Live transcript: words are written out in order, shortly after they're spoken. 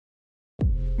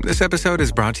This episode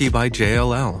is brought to you by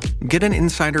JLL. Get an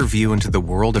insider view into the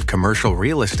world of commercial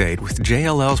real estate with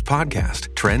JLL's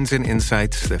podcast, Trends and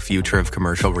Insights, the Future of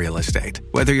Commercial Real Estate.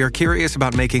 Whether you're curious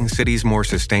about making cities more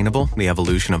sustainable, the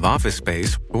evolution of office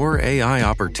space, or AI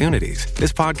opportunities,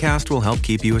 this podcast will help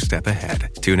keep you a step ahead.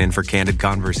 Tune in for candid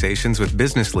conversations with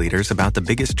business leaders about the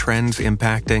biggest trends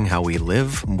impacting how we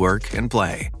live, work, and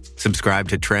play. Subscribe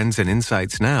to Trends and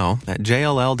Insights now at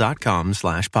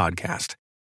jll.com/podcast.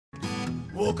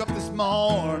 Woke up this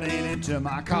morning into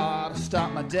my car to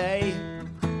start my day.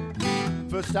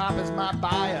 First stop is my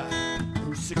buyer,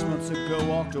 who 6 months ago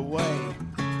walked away.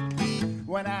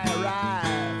 When I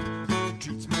arrive, he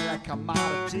treats me like a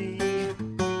commodity.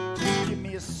 Just give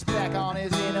me a spec on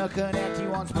his interconnect, he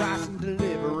wants price and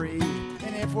delivery.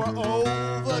 And if we're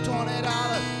over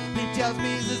 $20, he tells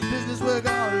me this business we're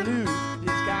gonna lose.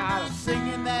 He's got us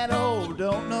singing that old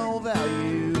don't know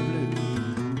value blues.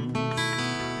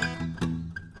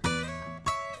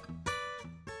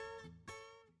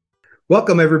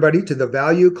 Welcome, everybody, to the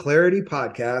Value Clarity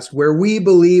Podcast, where we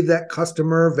believe that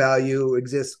customer value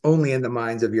exists only in the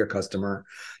minds of your customer.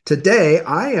 Today,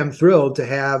 I am thrilled to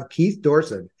have Keith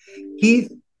Dorson.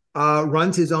 Keith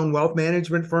runs his own wealth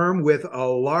management firm with a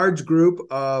large group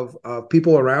of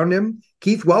people around him.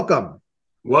 Keith, welcome.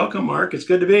 Welcome, Mark. It's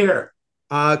good to be here.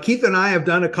 Keith and I have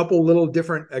done a couple little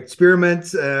different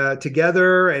experiments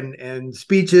together and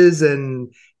speeches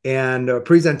and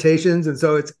presentations. And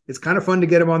so it's kind of fun to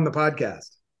get him on the podcast.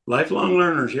 Lifelong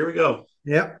learners. Here we go.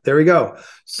 Yep, there we go.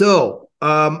 So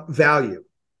value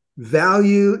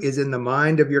is in the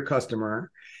mind of your customer.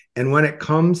 And when it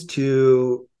comes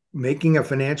to making a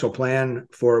financial plan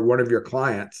for one of your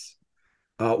clients,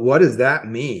 what does that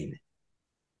mean?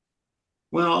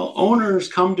 Well, owners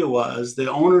come to us,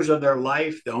 the owners of their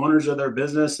life, the owners of their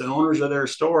business, the owners of their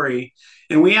story.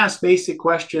 And we ask basic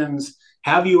questions.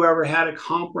 Have you ever had a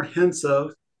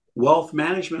comprehensive wealth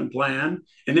management plan?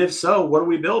 And if so, what are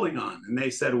we building on? And they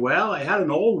said, well, I had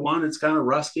an old one. It's kind of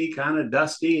rusty, kind of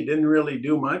dusty. It didn't really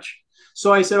do much.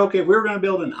 So I said, okay, if we were going to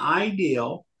build an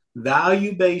ideal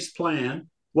value-based plan,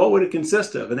 what would it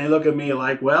consist of? And they look at me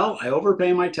like, well, I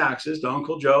overpay my taxes to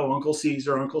Uncle Joe, Uncle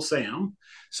Caesar, Uncle Sam.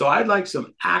 So I'd like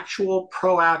some actual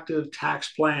proactive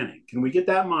tax planning. Can we get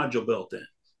that module built in?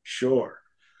 Sure.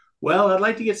 Well, I'd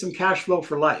like to get some cash flow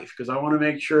for life because I want to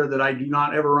make sure that I do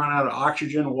not ever run out of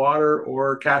oxygen, water,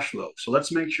 or cash flow. So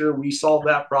let's make sure we solve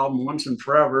that problem once and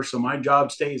forever so my job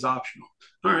stays optional.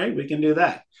 All right, we can do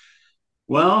that.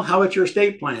 Well, how about your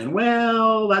estate plan?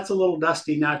 Well, that's a little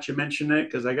dusty now that you mention it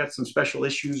because I got some special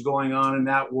issues going on in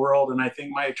that world. And I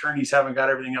think my attorneys haven't got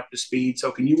everything up to speed.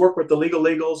 So can you work with the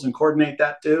legals and coordinate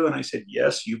that too? And I said,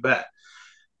 yes, you bet.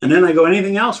 And then I go,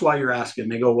 anything else while you're asking?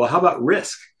 They go, well, how about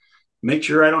risk? Make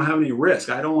sure I don't have any risk.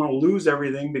 I don't want to lose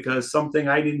everything because something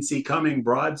I didn't see coming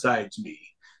broadsides me.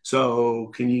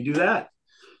 So can you do that?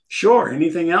 Sure.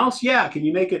 Anything else? Yeah. Can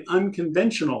you make it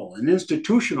unconventional and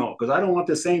institutional? Because I don't want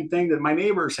the same thing that my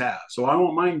neighbors have. So I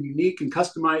want mine unique and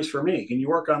customized for me. Can you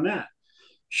work on that?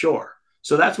 Sure.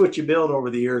 So that's what you build over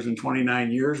the years in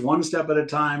 29 years, one step at a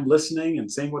time, listening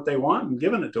and seeing what they want and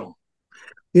giving it to them.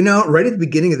 You know, right at the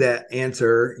beginning of that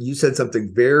answer, you said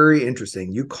something very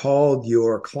interesting. You called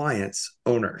your clients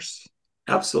owners.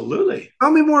 Absolutely.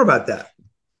 Tell me more about that.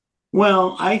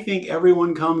 Well, I think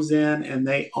everyone comes in and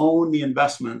they own the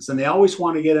investments and they always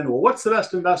want to get into, well, what's the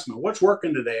best investment? What's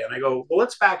working today? And I go, well,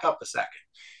 let's back up a second.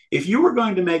 If you were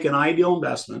going to make an ideal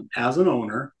investment as an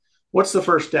owner, what's the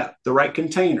first step? The right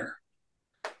container.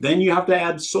 Then you have to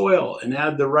add soil and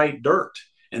add the right dirt.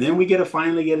 And then we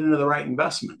finally get into the right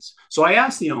investments. So I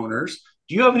asked the owners,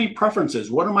 do you have any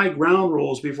preferences? What are my ground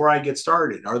rules before I get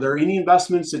started? Are there any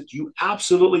investments that you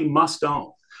absolutely must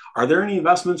own? Are there any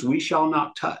investments we shall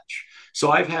not touch?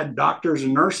 So I've had doctors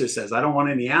and nurses says, I don't want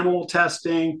any animal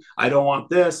testing. I don't want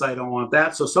this. I don't want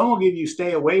that. So some will give you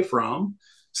stay away from.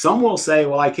 Some will say,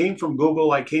 well, I came from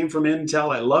Google. I came from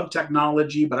Intel. I love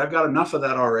technology, but I've got enough of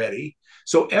that already.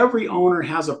 So every owner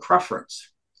has a preference.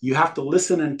 You have to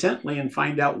listen intently and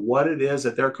find out what it is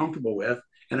that they're comfortable with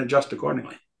and adjust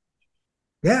accordingly.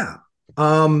 Yeah.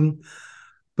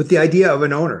 But the idea of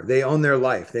an owner, they own their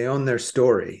life, they own their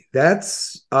story.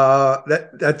 That's I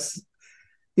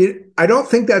don't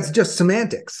think that's just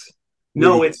semantics.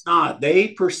 No, it's not. They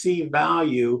perceive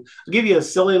value. I'll give you a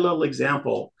silly little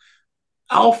example.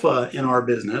 Alpha in our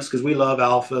business, because we love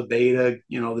alpha, beta,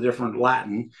 the different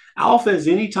Latin. Alpha is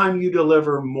anytime you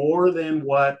deliver more than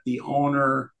what the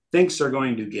owner thinks they're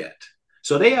going to get.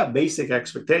 So they have basic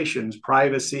expectations,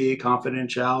 privacy,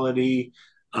 confidentiality,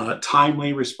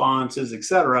 timely responses,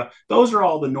 etc. Those are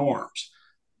all the norms.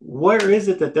 Where is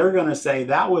it that they're going to say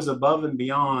that was above and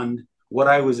beyond what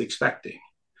I was expecting?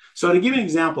 So to give you an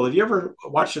example, have you ever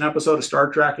watched an episode of Star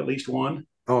Trek, at least one?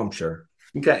 Oh, I'm sure.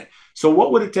 Okay. So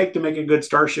what would it take to make a good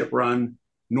starship run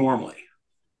normally?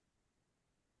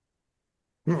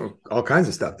 All kinds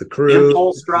of stuff. The crew.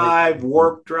 Impulse drive,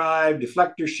 warp drive,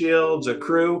 deflector shields, a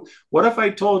crew. What if I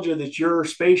told you that your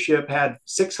spaceship had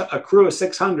a crew of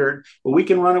 600, but we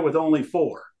can run it with only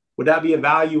 4? Would that be a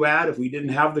value add if we didn't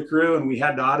have the crew and we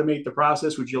had to automate the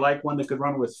process? Would you like one that could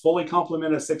run with fully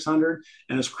complement of 600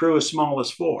 and its crew as small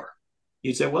as 4?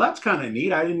 You'd say, well, that's kind of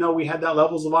neat. I didn't know we had that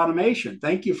levels of automation.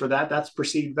 Thank you for that. That's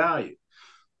perceived value.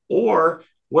 Or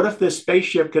what if this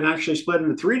spaceship can actually split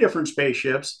into 3 different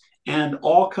spaceships and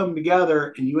all come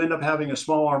together and you end up having a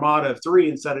small armada of 3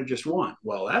 instead of just 1?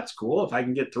 Well, that's cool. If I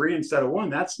can get 3 instead of 1,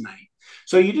 that's nice.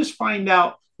 So you just find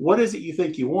out what is it you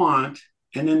think you want,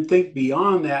 and then think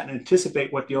beyond that and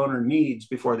anticipate what the owner needs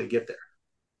before they get there.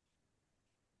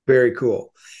 Very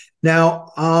cool.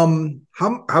 Now,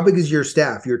 how big is your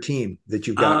staff, your team that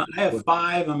you've got? I have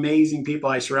 5 amazing people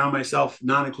I surround myself,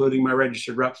 not including my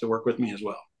registered reps that work with me as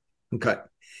well. Okay.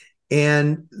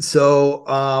 And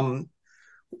so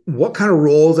what kind of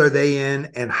roles are they in,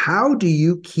 and how do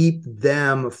you keep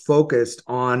them focused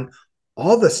on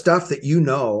all the stuff that you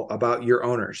know about your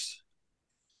owners?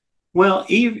 Well,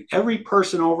 every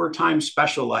person over time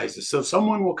specializes. So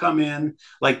someone will come in,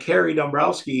 like Carrie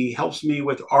Dombrowski helps me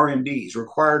with RMDs,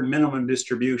 required minimum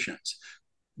distributions.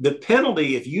 The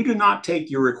penalty, if you do not take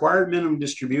your required minimum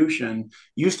distribution,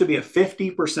 used to be a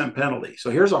 50% penalty. So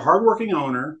here's a hardworking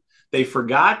owner. They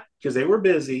forgot, because they were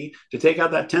busy, to take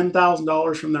out that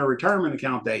 $10,000 from their retirement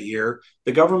account that year.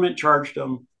 The government charged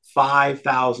them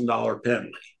 $5,000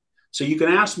 penalty. So you can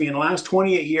ask me, in the last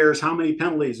 28 years, how many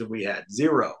penalties have we had?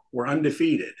 0. We're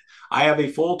undefeated. I have a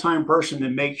full-time person that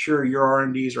makes sure your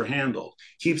R&Ds are handled,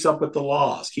 keeps up with the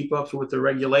laws, keep up with the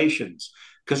regulations.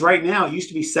 Because right now, it used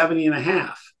to be 70 and a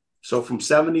half. So from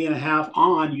 70 and a half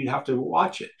on, you'd have to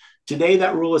watch it. Today,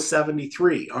 that rule is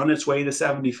 73, on its way to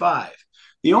 75.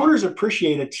 The owners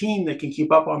appreciate a team that can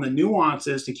keep up on the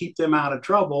nuances to keep them out of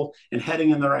trouble and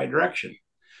heading in the right direction.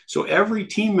 So every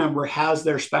team member has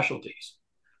their specialties.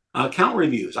 Account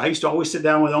reviews. I used to always sit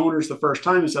down with owners the first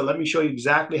time and say, let me show you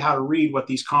exactly how to read what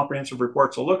these comprehensive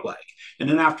reports will look like. And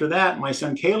then after that, my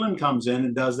son Kalen comes in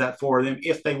and does that for them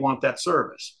if they want that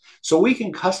service. So we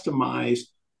can customize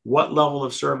what level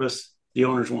of service the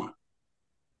owners want.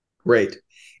 Great.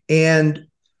 And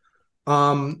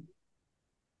I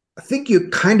think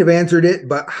you kind of answered it,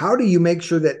 but how do you make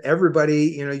sure that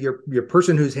everybody, your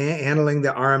person who's handling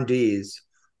the RMDs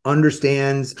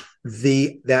understands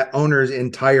that owner's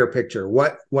entire picture,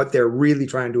 what they're really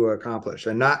trying to accomplish?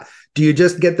 And not, do you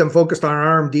just get them focused on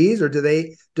RMDs, or do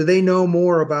they know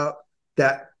more about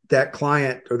that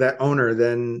client or that owner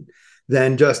than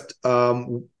just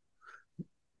the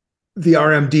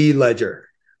RMD ledger?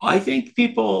 I think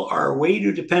people are way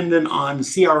too dependent on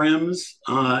CRMs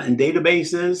and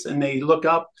databases, and they look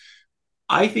up.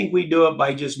 I think we do it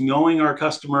by just knowing our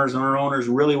customers and our owners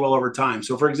really well over time.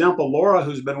 So, for example, Laura,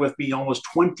 who's been with me almost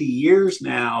 20 years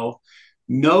now,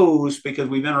 knows, because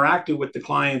we've interacted with the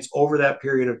clients over that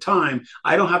period of time.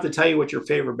 I don't have to tell you what your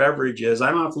favorite beverage is.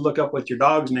 I don't have to look up what your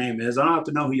dog's name is. I don't have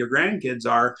to know who your grandkids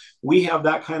are. We have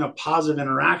that kind of positive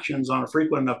interactions on a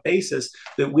frequent enough basis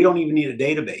that we don't even need a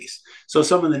database. So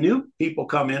some of the new people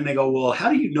come in, they go, well, how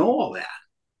do you know all that?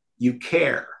 You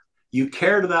care. You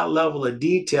care to that level of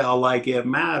detail, like it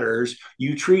matters.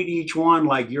 You treat each one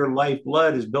like your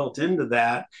lifeblood is built into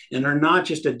that, and they're not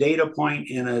just a data point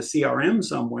in a CRM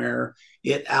somewhere.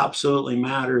 It absolutely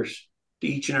matters to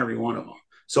each and every one of them.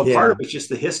 So part of it's just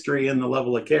the history and the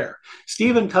level of care.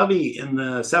 Stephen Covey, in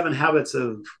the 7 Habits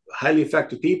of Highly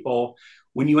Effective People,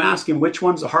 when you ask him which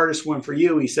one's the hardest one for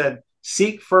you, he said,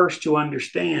 seek first to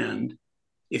understand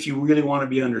if you really want to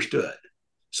be understood.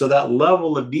 So that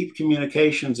level of deep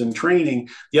communications and training.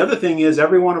 The other thing is,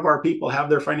 every one of our people have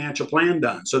their financial plan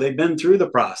done. So they've been through the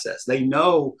process. They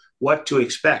know what to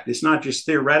expect. It's not just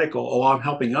theoretical, oh, I'm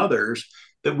helping others,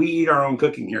 that we eat our own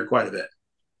cooking here quite a bit.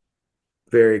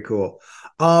 Very cool.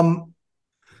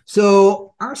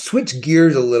 So I'll switch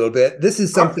gears a little bit. This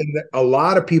is something that a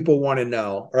lot of people want to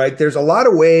know, right? There's a lot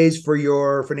of ways for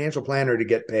your financial planner to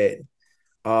get paid.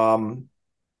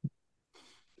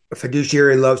 A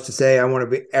fiduciary loves to say, I want to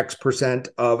be X%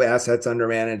 of assets under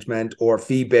management, or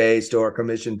fee-based or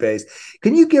commission-based.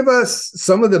 Can you give us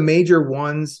some of the major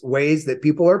ways that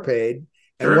people are paid,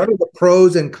 and what are the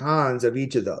pros and cons of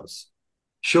each of those?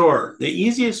 Sure. The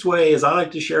easiest way is, I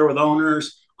like to share with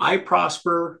owners, I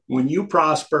prosper when you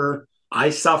prosper. I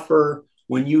suffer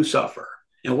when you suffer.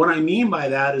 And what I mean by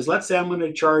that is, let's say I'm going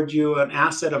to charge you an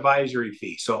asset advisory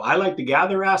fee. So I like to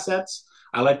gather assets.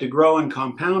 I like to grow and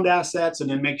compound assets and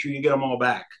then make sure you get them all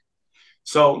back.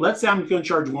 So let's say I'm going to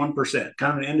charge 1%,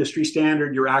 kind of an industry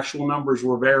standard. Your actual numbers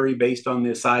will vary based on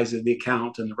the size of the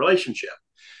account and the relationship.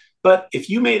 But if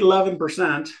you made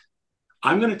 11%,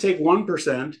 I'm going to take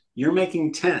 1%, you're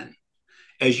making 10.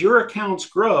 As your accounts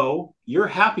grow, you're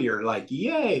happier. Like,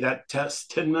 yay, that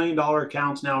 $10 million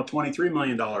account's now a $23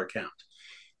 million account.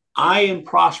 I am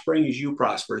prospering as you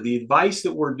prosper. The advice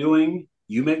that we're doing,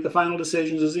 you make the final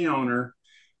decisions as the owner.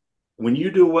 When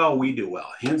you do well, we do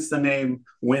well. Hence the name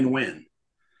win-win.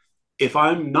 If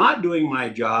I'm not doing my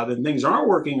job and things aren't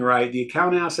working right, the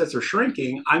account assets are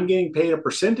shrinking, I'm getting paid a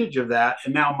percentage of that.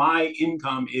 And now my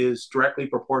income is directly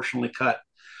proportionally cut.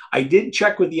 I did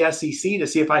check with the SEC to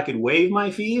see if I could waive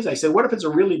my fees. I said, what if it's a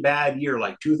really bad year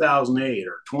like 2008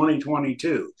 or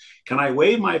 2022? Can I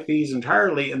waive my fees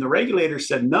entirely? And the regulator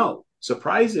said no.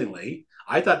 Surprisingly,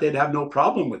 I thought they'd have no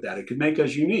problem with that. It could make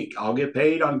us unique. I'll get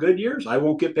paid on good years. I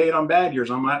won't get paid on bad years.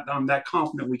 I'm that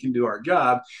confident we can do our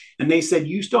job. And they said,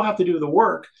 you still have to do the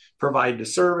work, provide the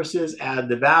services, add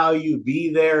the value,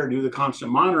 be there, do the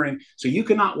constant monitoring. So you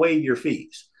cannot waive your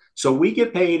fees. So we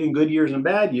get paid in good years and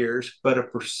bad years, but a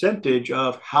percentage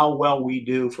of how well we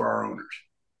do for our owners.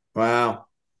 Wow.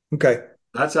 Okay.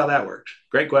 That's how that works.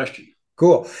 Great question.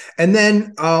 Cool. And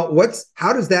then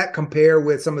how does that compare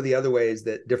with some of the other ways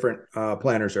that different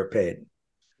planners are paid?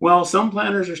 Well, some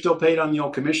planners are still paid on the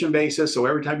old commission basis. So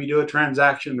every time you do a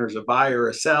transaction, there's a buy or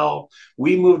a sell.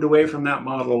 We moved away from that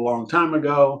model a long time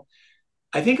ago.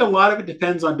 I think a lot of it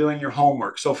depends on doing your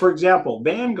homework. So for example,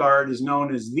 Vanguard is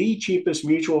known as the cheapest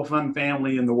mutual fund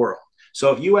family in the world.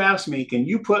 So if you ask me, can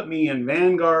you put me in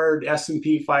Vanguard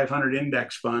S&P 500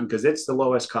 index fund because it's the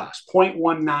lowest cost,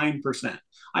 0.19%?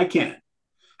 I can.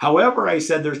 However, I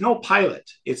said there's no pilot.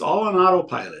 It's all on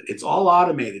autopilot. It's all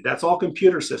automated. That's all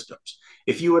computer systems.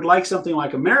 If you would like something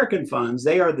like American funds,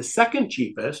 they are the second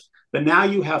cheapest, but now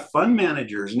you have fund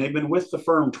managers and they've been with the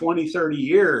firm 20, 30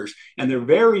 years and they're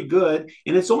very good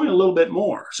and it's only a little bit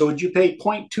more. So would you pay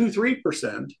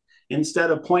 0.23%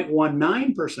 instead of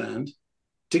 0.19%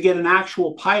 to get an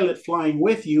actual pilot flying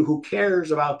with you who cares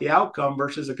about the outcome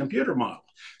versus a computer model?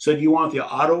 So do you want the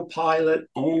autopilot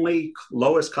only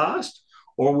lowest cost?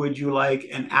 Or would you like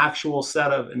an actual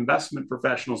set of investment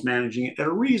professionals managing it at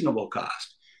a reasonable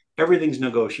cost? Everything's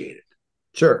negotiated.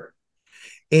 Sure.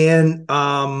 And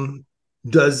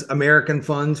does American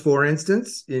funds, for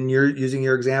instance, using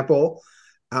your example,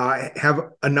 have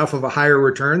enough of a higher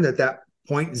return that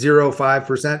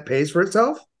 0.05% pays for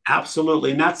itself?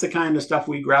 Absolutely. And that's the kind of stuff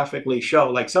we graphically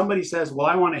show. Like somebody says, well,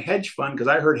 I want a hedge fund because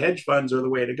I heard hedge funds are the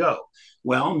way to go.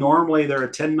 Well, normally they're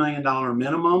a $10 million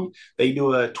minimum. They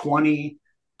do a 20%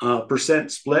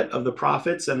 split of the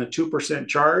profits and a 2%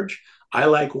 charge. I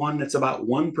like one that's about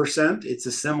 1%. It's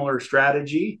a similar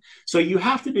strategy. So you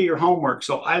have to do your homework.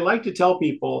 So I like to tell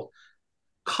people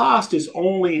cost is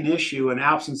only an issue in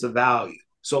absence of value.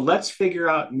 So let's figure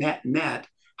out net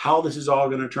how this is all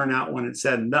going to turn out when it's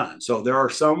said and done. So there are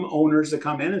some owners that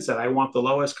come in and said, I want the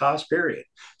lowest cost period.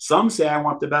 Some say I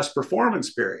want the best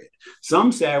performance period.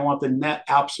 Some say I want the net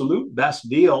absolute best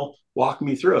deal. Walk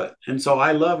me through it. And so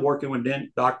I love working with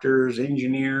doctors,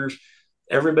 engineers.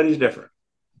 Everybody's different.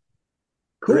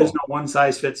 Cool. There is no one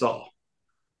size fits all.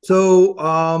 So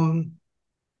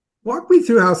walk me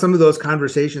through how some of those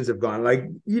conversations have gone. Like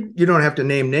you don't have to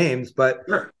name names, but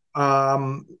sure.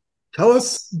 Tell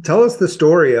us the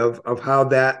story of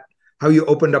how you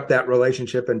opened up that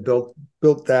relationship and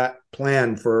built that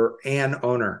plan for an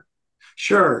owner.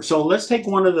 Sure. So let's take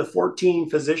one of the 14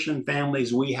 physician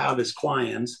families we have as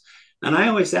clients. And I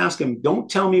always ask them, don't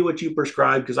tell me what you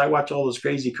prescribe because I watch all those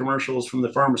crazy commercials from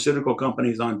the pharmaceutical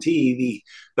companies on TV.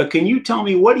 But can you tell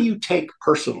me, what do you take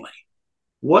personally?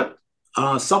 What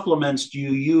supplements do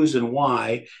you use and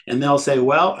why? And they'll say,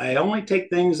 well, I only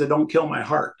take things that don't kill my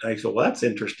heart. I say, well, that's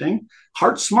interesting.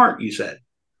 Heart Smart, you said.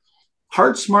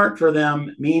 Heart Smart for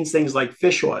them means things like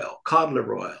fish oil, cod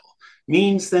liver oil,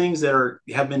 means things that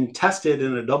have been tested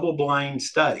in a double-blind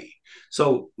study.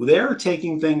 So they're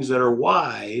taking things that are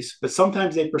wise, but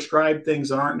sometimes they prescribe things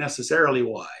that aren't necessarily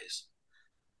wise.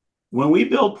 When we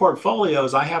build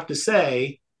portfolios, I have to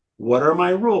say, what are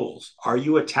my rules? Are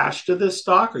you attached to this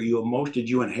stock? Did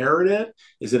you inherit it?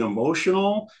 Is it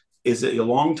emotional? Is it a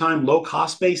long time, low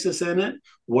cost basis in it?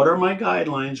 What are my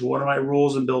guidelines? What are my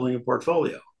rules in building a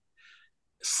portfolio?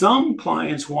 Some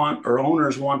clients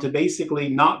owners want to basically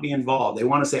not be involved. They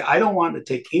want to say, I don't want to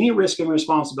take any risk and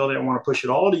responsibility. I want to push it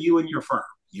all to you and your firm.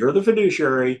 You're the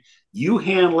fiduciary. You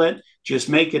handle it. Just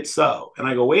make it so. And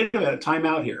I go, wait a minute, time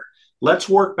out here. Let's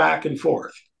work back and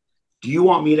forth. Do you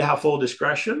want me to have full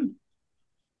discretion?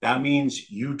 That means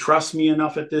you trust me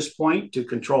enough at this point to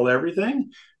control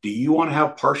everything. Do you want to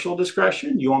have partial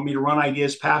discretion? You want me to run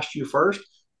ideas past you first?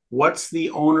 What's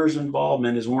the owner's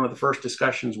involvement is one of the first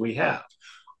discussions we have.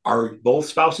 Are both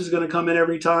spouses going to come in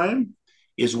every time?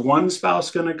 Is one spouse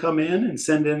going to come in and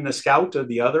send in the scout of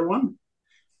the other one?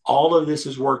 All of this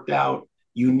is worked out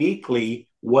uniquely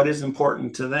what is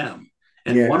important to them.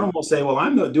 And one of them will say, well,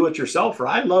 I'm the do-it-yourselfer.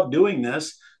 I love doing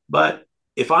this, but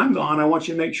if I'm gone, I want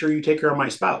you to make sure you take care of my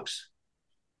spouse.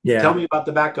 Yeah. Tell me about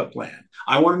the backup plan.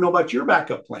 I want to know about your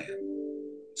backup plan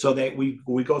so that we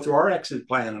go through our exit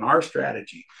plan and our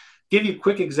strategy. Give you a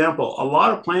quick example. A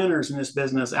lot of planners in this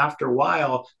business, after a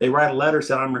while, they write a letter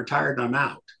saying, I'm retired and I'm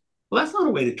out. Well, that's not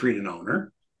a way to treat an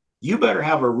owner. You better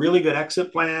have a really good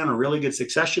exit plan, a really good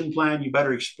succession plan. You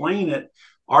better explain it.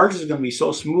 Ours is going to be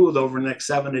so smooth over the next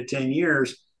 7 to 10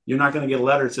 years. You're not going to get a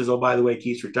letter that says, oh, by the way,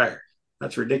 Keith's retired.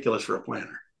 That's ridiculous for a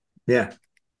planner. Yeah.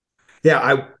 Yeah,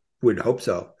 I would hope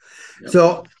so. Yep.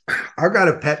 So I've got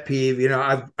a pet peeve. You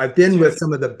know, I've been with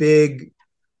some of the big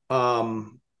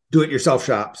do-it-yourself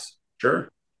shops. Sure.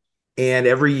 And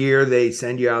every year they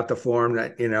send you out the form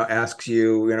that, you know, asks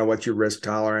you, you know, what's your risk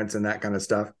tolerance and that kind of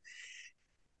stuff.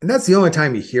 And that's the only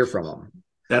time you hear from them.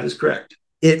 That is correct.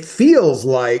 It feels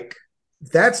like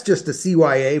that's just a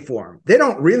CYA form. They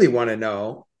don't really want to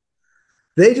know.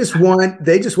 They just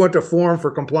want a form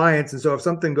for compliance. And so if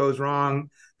something goes wrong,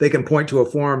 they can point to a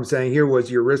form saying, here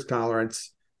was your risk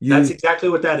tolerance. That's exactly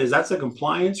what that is. That's a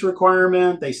compliance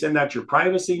requirement. They send out your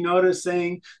privacy notice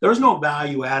saying there's no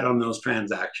value add on those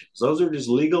transactions. Those are just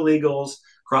legals,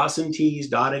 crossing T's,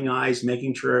 dotting I's,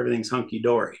 making sure everything's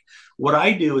hunky-dory. What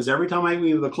I do is every time I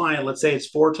meet with a client, let's say it's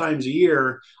 4 times a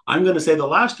year, I'm going to say the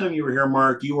last time you were here,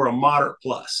 Mark, you were a moderate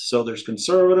plus. So there's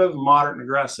conservative, moderate, and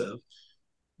aggressive.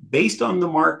 Based on the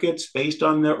markets, based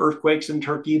on the earthquakes in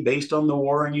Turkey, based on the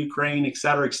war in Ukraine, et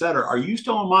cetera, are you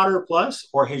still a moderate plus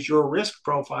or has your risk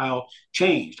profile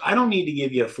changed? I don't need to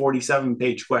give you a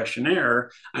 47-page questionnaire.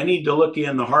 I need to look you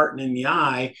in the heart and in the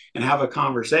eye and have a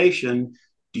conversation.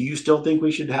 Do you still think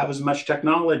we should have as much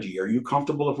technology? Are you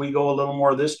comfortable if we go a little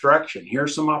more this direction?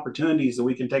 Here's some opportunities that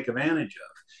we can take advantage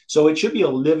of. So it should be a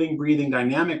living, breathing,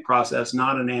 dynamic process,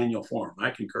 not an annual form.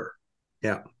 I concur.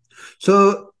 Yeah.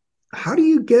 So how do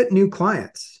you get new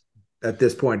clients at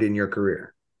this point in your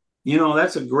career? You know,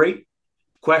 that's a great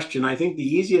question. I think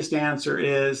the easiest answer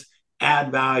is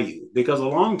add value, because a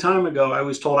long time ago, I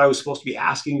was told I was supposed to be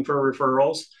asking for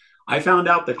referrals. I found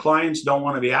out that clients don't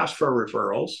want to be asked for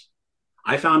referrals.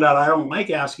 I found out I don't like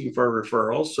asking for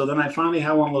referrals. So then I finally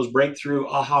had one of those breakthrough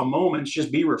aha moments,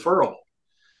 just be referable.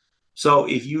 So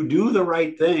if you do the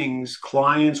right things,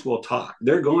 clients will talk.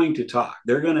 They're going to talk.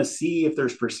 They're going to see if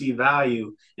there's perceived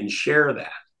value and share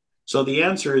that. So the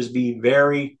answer is be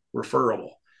very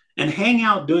referable and hang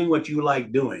out doing what you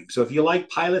like doing. So if you like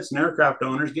pilots and aircraft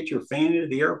owners, get your fan into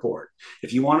the airport.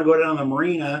 If you want to go down the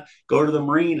marina, go to the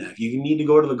marina. If you need to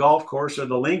go to the golf course or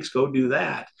the links, go do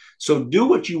that. So do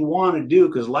what you want to do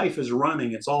because life is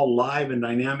running. It's all live and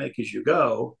dynamic as you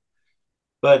go.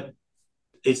 But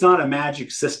it's not a magic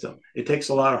system. It takes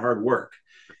a lot of hard work.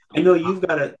 I know you've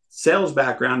got a sales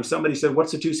background. Somebody said,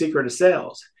 what's the 2 secret of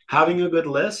sales? Having a good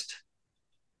list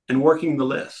and working the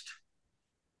list.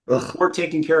 Or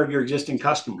taking care of your existing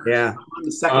customers. Yeah. I'm on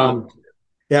the second.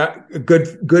 Yeah. A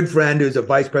good friend who's a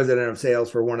vice president of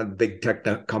sales for one of the big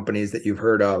tech companies that you've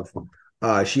heard of.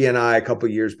 She and I, a couple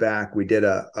of years back, we did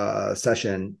a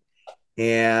session,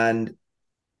 and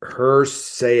her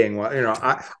saying, well, you know,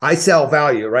 I sell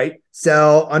value, right?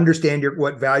 Understand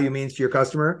what value means to your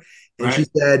customer. And right. She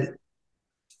said,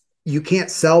 you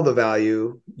can't sell the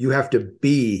value. You have to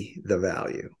be the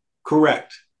value.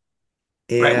 Correct.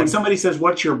 And right. When somebody says,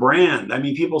 what's your brand? I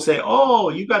mean, people say, oh,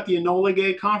 you got the Enola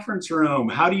Gay conference room.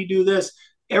 How do you do this?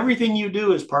 Everything you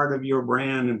do is part of your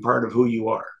brand and part of who you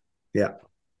are. Yeah.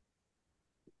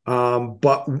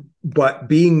 But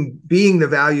being the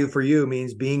value for you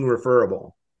means being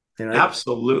referable. You know?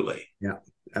 Absolutely. Yeah,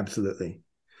 absolutely.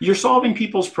 You're solving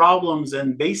people's problems,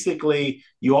 and basically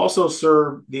you also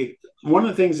serve one of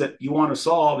the things that you want to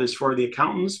solve is for the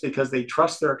accountants, because they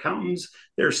trust their accountants,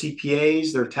 their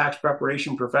CPAs, their tax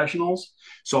preparation professionals.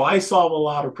 So I solve a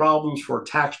lot of problems for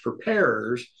tax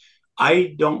preparers.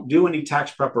 I don't do any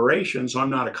tax preparation, so I'm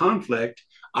not a conflict.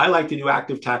 I like to do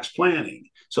active tax planning.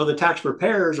 So the tax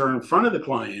preparers are in front of the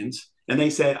clients and they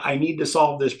say, I need to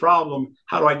solve this problem.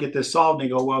 How do I get this solved? And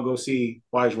they go, well, go see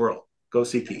Wise World. Go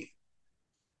see Keith.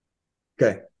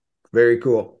 Okay. Very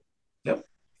cool. Yep.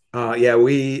 Yeah,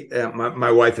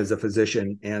 my wife is a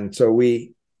physician. And so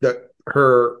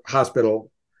her hospital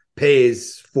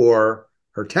pays for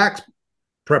her tax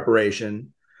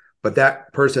preparation, but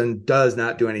that person does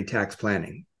not do any tax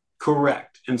planning.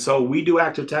 Correct. And so we do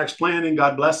active tax planning.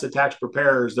 God bless the tax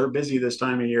preparers. They're busy this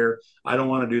time of year. I don't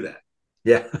want to do that.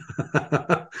 Yeah.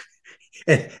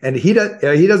 and he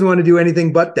doesn't want to do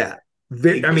anything but that.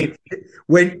 I mean,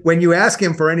 when you ask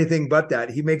him for anything but that,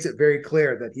 he makes it very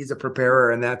clear that he's a preparer,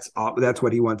 and that's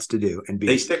what he wants to do. And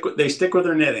they stick with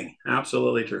their knitting.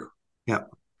 Absolutely true. Yeah.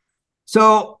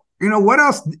 So, what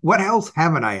else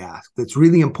haven't I asked that's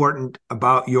really important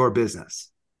about your business?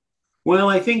 Well,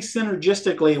 I think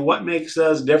synergistically, what makes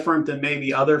us different than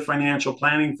maybe other financial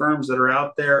planning firms that are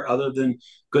out there, other than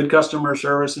good customer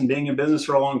service and being in business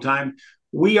for a long time,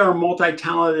 we are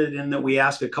multi-talented in that we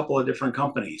ask a couple of different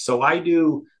companies. So I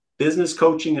do business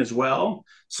coaching as well.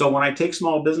 So when I take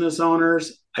small business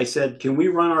owners, I said, can we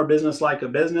run our business like a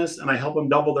business? And I help them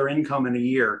double their income in a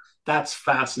year. That's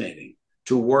fascinating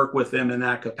to work with them in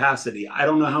that capacity. I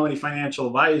don't know how many financial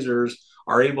advisors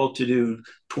are able to do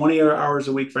 20 hours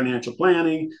a week financial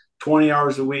planning, 20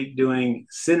 hours a week doing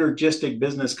synergistic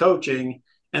business coaching.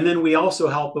 And then we also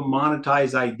help them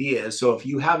monetize ideas. So if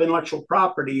you have intellectual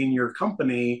property in your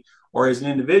company or as an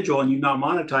individual and you've not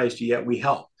monetized it yet, we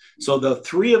help. So the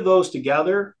three of those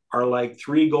together are like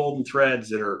three golden threads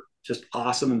that are just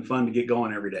awesome and fun to get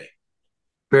going every day.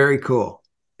 Very cool.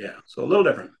 Yeah. So a little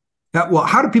different. Well,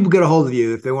 how do people get a hold of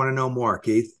you if they want to know more,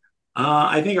 Keith?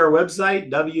 I think our website,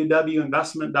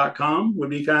 www.investment.com, would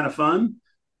be kind of fun.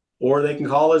 Or they can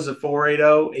call us at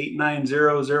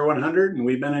 480-890-0100. And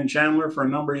we've been in Chandler for a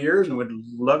number of years and would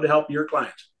love to help your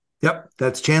clients. Yep.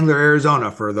 That's Chandler,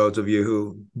 Arizona, for those of you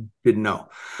who didn't know.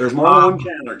 There's more than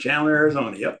one Chandler,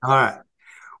 Arizona. Yep. All right.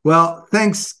 Well,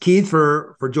 thanks, Keith,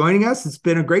 for joining us. It's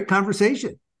been a great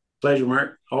conversation. Pleasure,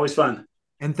 Mark. Always fun.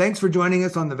 And thanks for joining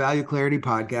us on the Value Clarity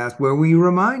Podcast, where we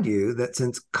remind you that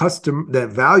since that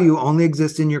value only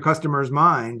exists in your customer's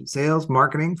mind, sales,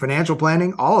 marketing, financial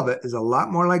planning, all of it is a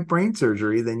lot more like brain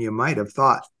surgery than you might have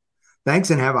thought. Thanks,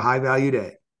 and have a high value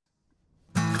day.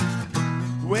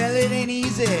 Well, it ain't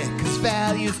easy, cause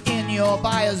value's in your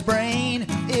buyer's brain.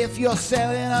 If you're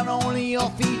selling on only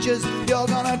your features, you're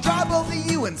gonna drive both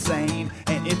of you insane.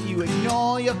 And if you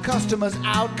ignore your customers'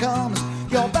 outcomes,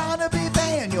 you're bound to be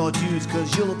paying your dues,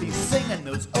 cause you'll be singing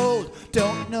those old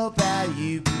don't know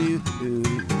value blues.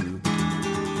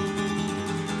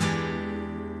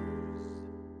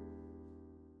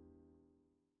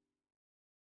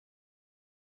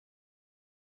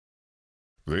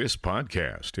 This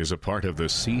podcast is a part of the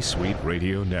C-Suite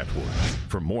Radio Network.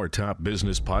 For more top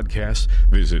business podcasts,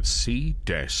 visit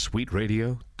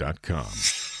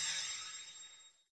c-suiteradio.com.